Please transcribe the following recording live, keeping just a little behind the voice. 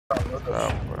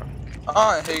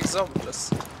هیگزا بود بس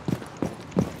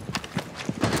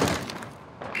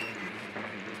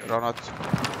رانات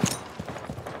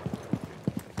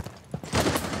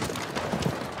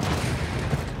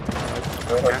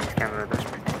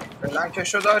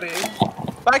لنکشو داری؟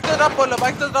 بک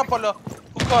دادم بالا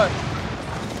بوکار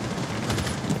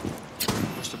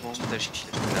پشت بوم داشت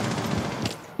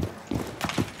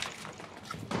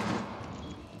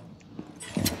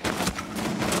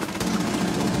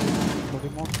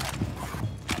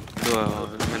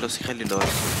ملوسی خیلی لوه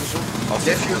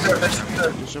دفیوزر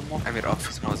امیر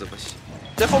آفیس مواظب باش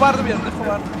دفو برده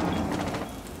بیار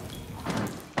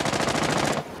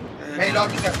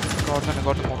میلابی ده گاردن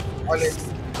آلی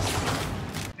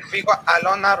بیگو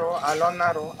الان نرو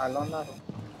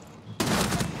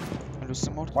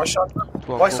ملوسی مرد ماشاءالله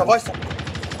وایسا برم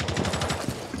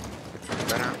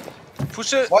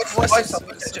پوش وایسا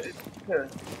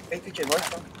ایتی که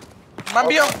وایسا من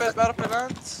بیام برای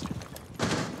پلنت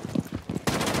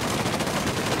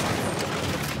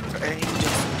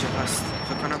اینجا هست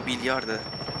فکر کنم بیلیارده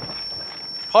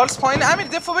پالس پایین امیر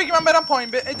دفو بگی من برم پایین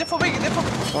دفو بگی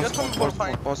یا تو برو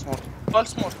پایین باس مرد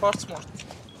پالس مرد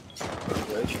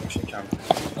چی میشه کم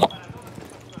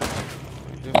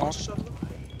ماشاءالله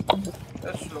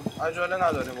عجله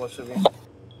نداریم واسه بین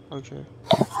اوکی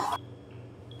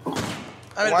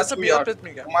امیر بسا بیاد بهت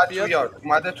میگم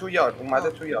اومده تو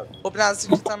یارد خب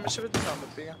نزدیکت هم بشه بهت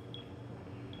بگم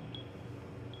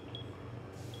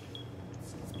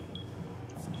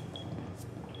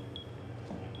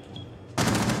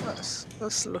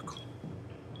بس لکن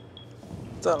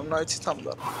دارم نایتیت هم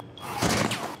دارم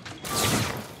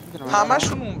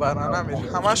همشون اونورن امیر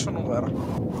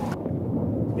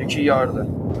یکی یارده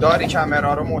داری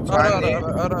کامرا رو مطمئنی؟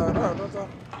 آره دارم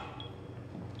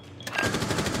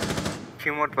کی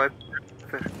مرد باید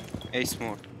ایس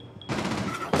مرد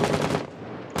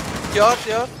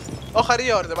یارد آخری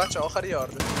یارده بچه آخری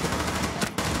یارده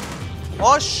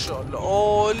ماشاءالله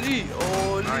عالی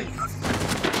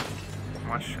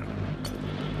ماشاءالله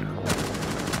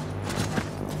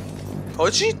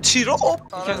حاجی تیرو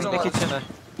یکی چنه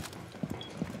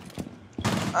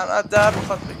انا در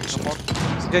میخواد بکشه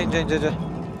اینجا دو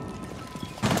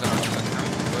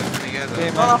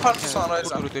نفر تو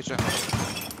سانرایز هم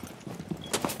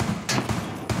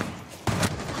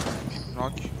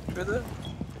ناک بده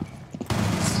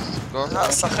گاز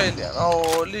هستن خیلی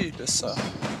عالی بسا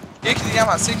یکی دیگه هم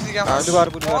هست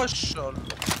ماشاءالله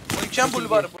اون کم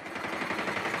بولوار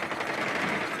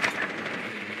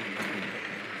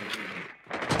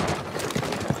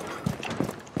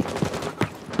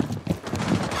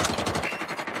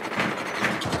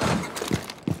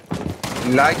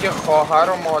لگ خواهر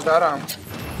و مادرم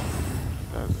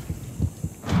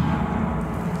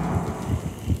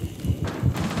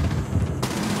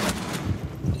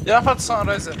یه نفر تو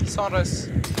سانرایز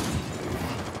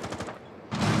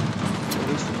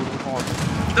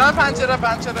دارم پنجره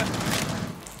پنجه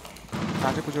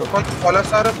کجا حالا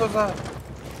سر تو زد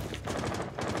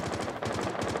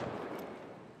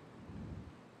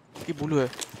کی بلوه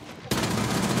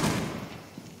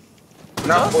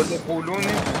نه خود بلو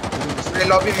نیست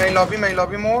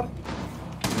میلابی مر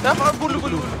نه فقط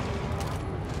بلو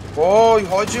وای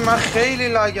حاجی من خیلی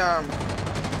لگم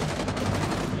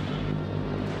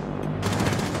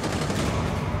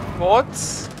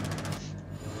وات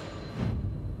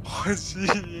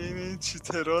حاجی این چی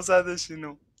ترا زدش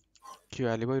اینو کیو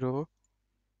علی بای رو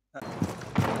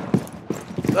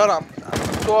دارم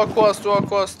تو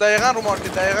آکواست دقیقا رو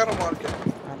مارکت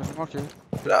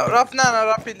رفت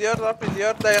رفت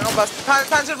پیلیار دقیقا بس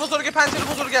پنجره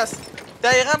بزرگ است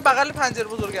دقیقا بغل پنجره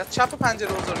بزرگ است چپ پنجره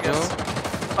بزرگ است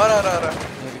آره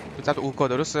به سمت اوکا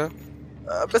درسته؟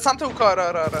 به سمت اوکا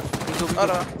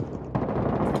آره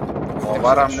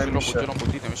باورم نمیشه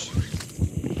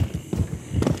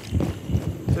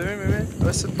ببین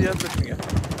واسه بیاد بهت میگم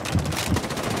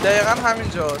دقیقا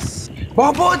همینجاست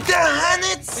بابا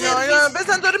دهنت سرویس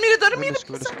بزن داره میره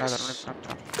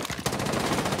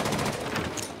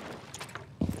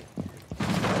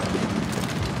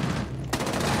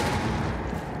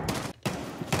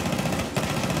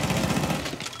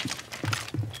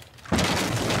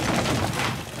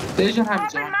Station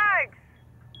همینجا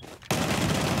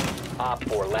Op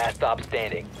 4, last stop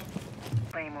standing.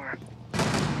 Claymore.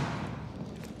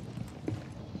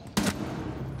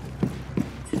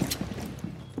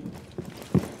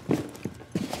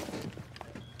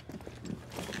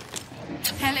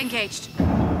 Hell engaged.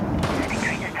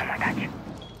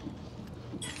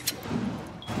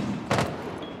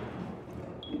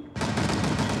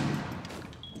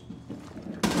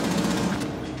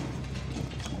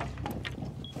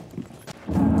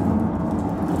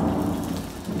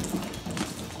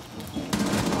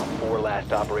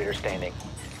 last operator standing.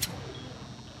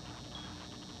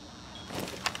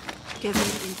 Give me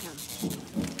intel.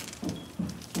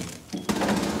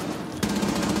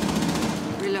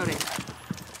 Reloading.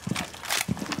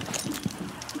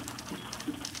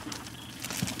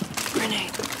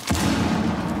 Grenade.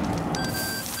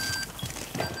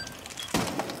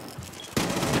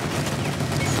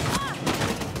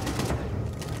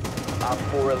 Op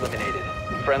 4 eliminated.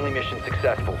 Friendly mission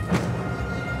successful.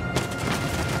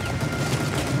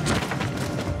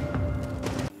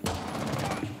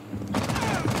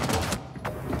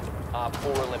 Op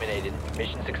 4 eliminated.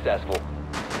 Mission successful.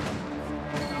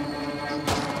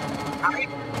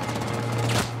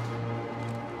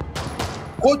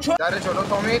 کوچو در جلو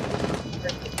تومید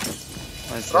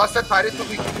راست پرید تو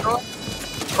بیکی رو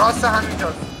راست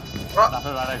همینجاست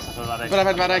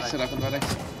برعکس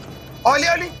عالی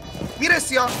عالی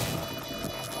میرسی ها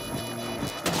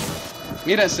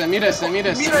میرسه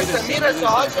میرسه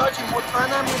حاجی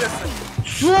مطمئنم میرسه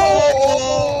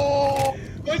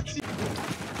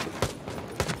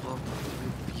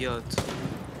بیاد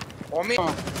امید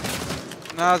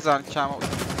نزن کم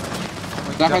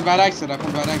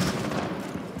رفت برعکس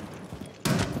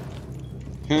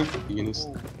دیگه نیست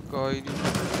گایدی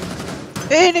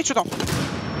نه شدم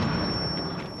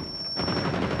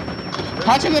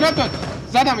هرچه درات داد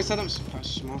زدمش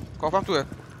پشما کافم توه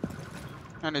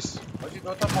نه نیست حاجی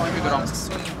دوتا پایین میدونم.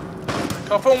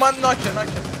 کافه اومد ناکه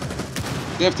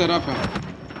دفت رفت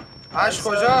اش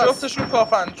کجاست جفتشون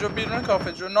کافن جو بیرون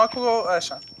کافه جو ناکو و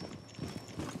اشن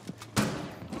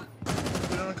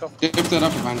بیرون کافه دفت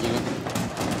رفت پنجره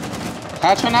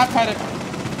هرچه نپره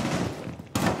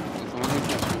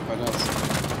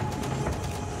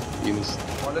دیگه نیست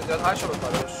مال زیاد هشو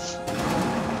بپرش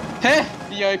هه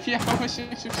بی آی پی خوابشه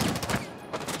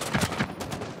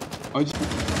آجی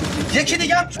یکی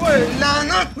دیگه هم توه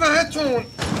لعنت بهتون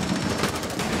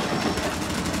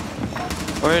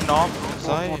Wait, no,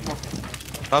 inside.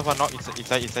 That one, not inside.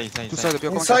 تو سایده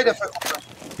بیا این کن سایده فکر کنم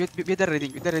بیا در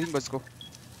ریدینگ بازی کن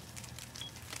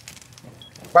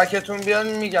بکتون بیان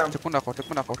میگم تکون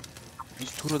نخور این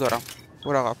تو رو دارم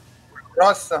برو عقب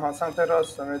راسته ها سمت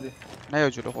راسته مدی نه یا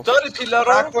جلو خب داری پیلا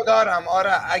رو؟ حکو دارم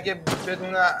آره اگه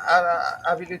بدون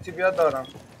ابیلیتی بیاد دارم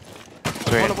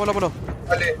بالا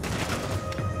ولی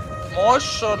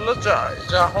ماشالله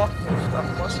جهان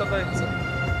ماشالله ایتزا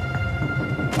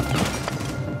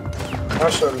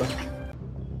ماشالله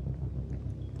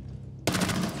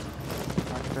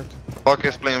Buck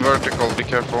is playing vertical, be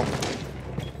careful.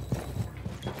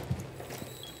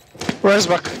 Where's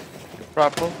Buck?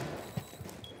 Purple.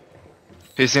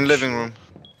 He's in living room.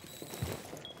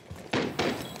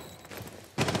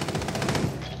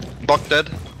 Buck dead.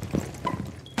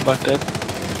 Buck dead.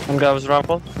 One guy was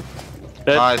Rumble.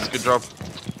 Dead. Nice, good job.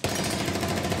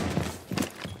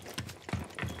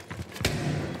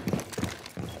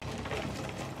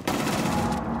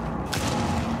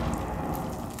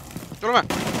 جلو من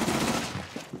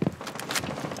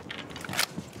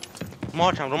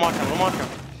رو مارکم.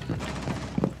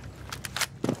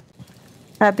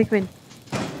 Big win.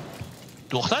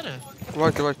 دختره.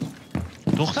 وایت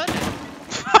دختره.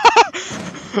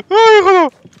 ای خدا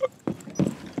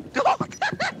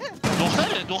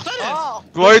دختره.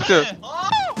 وایت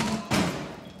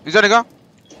اینجا نگاه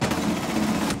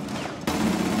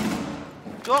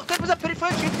دختر بزن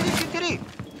پریفایر چیتری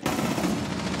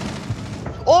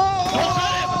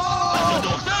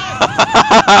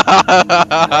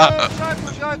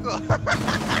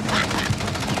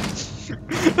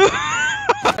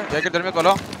یکی داره میاد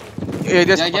بالا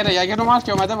ایدیس یگر رو مارک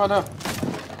اومده بالا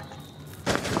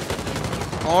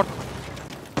مرد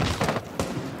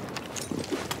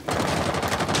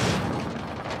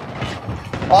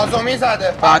آزومی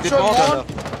زده بعدی شد تو مرد.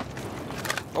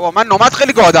 بابا من نومد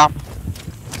خیلی گادم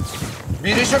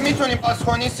بیریشو میتونی باز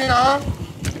کنی سینا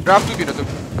رفت تو بیره تو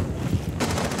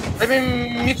ببین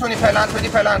میتونی پلنت بدی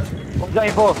پلنت اونجا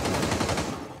اینفو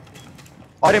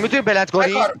آره میتونی بلند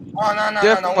کنی؟ بکار نه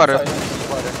دف اون باره. سایده.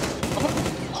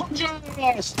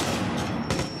 کجاست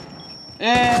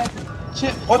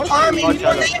چه خب تو هم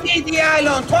اینو نمیدی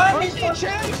الان تو هم اینو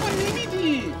چرا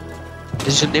نمیدی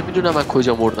نمیدونم من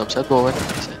کجا مردم شاید باور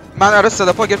نمیشه من آره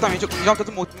صدا پا گرفتم اینجا تا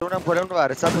تو موت اونم پره اون رو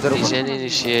برسه بود رو دیژن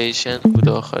اینیشیشن بود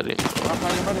آخری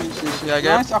آخرین بار نشیشه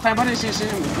اگر- نایس آخرین بار نشیشه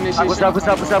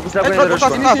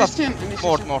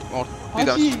مرد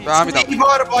دیدم فهمیدم 30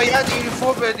 بار باید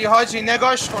اینفو بدی حاجی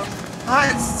نگاش کن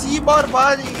 30 بار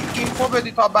باید اینفو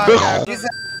بدی تا برگردی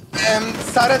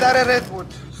سر در رد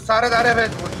بود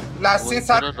لسین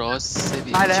سر راست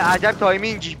بله عجب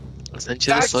تایمینگی اصلا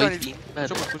چرا درک سایت کنید. این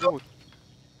بره کجا بود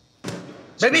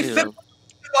ببین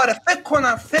باره. فکر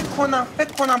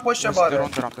کنم پشت باره.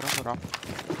 دارم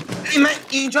من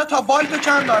اینجا تا بال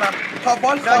بکن دارم. تا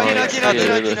بال خواهی. نایکی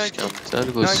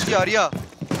آریا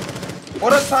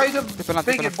برو ساید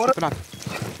بگیر. برو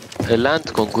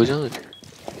لند کن کجا داری؟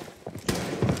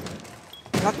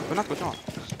 بلند کجا؟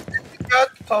 بیاد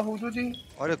تا حدودی.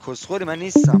 آره کسخوری من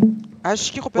نیستم.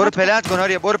 اشکی خب برو پلنت کن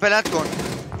آریا برو پلنت کن.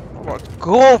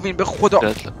 گوین به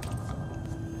خدا.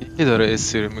 یکی داره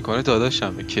استریم میکنه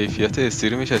داداشم، کیفیت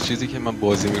استریمش از چیزی که من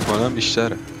بازی میکنم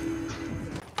بیشتره.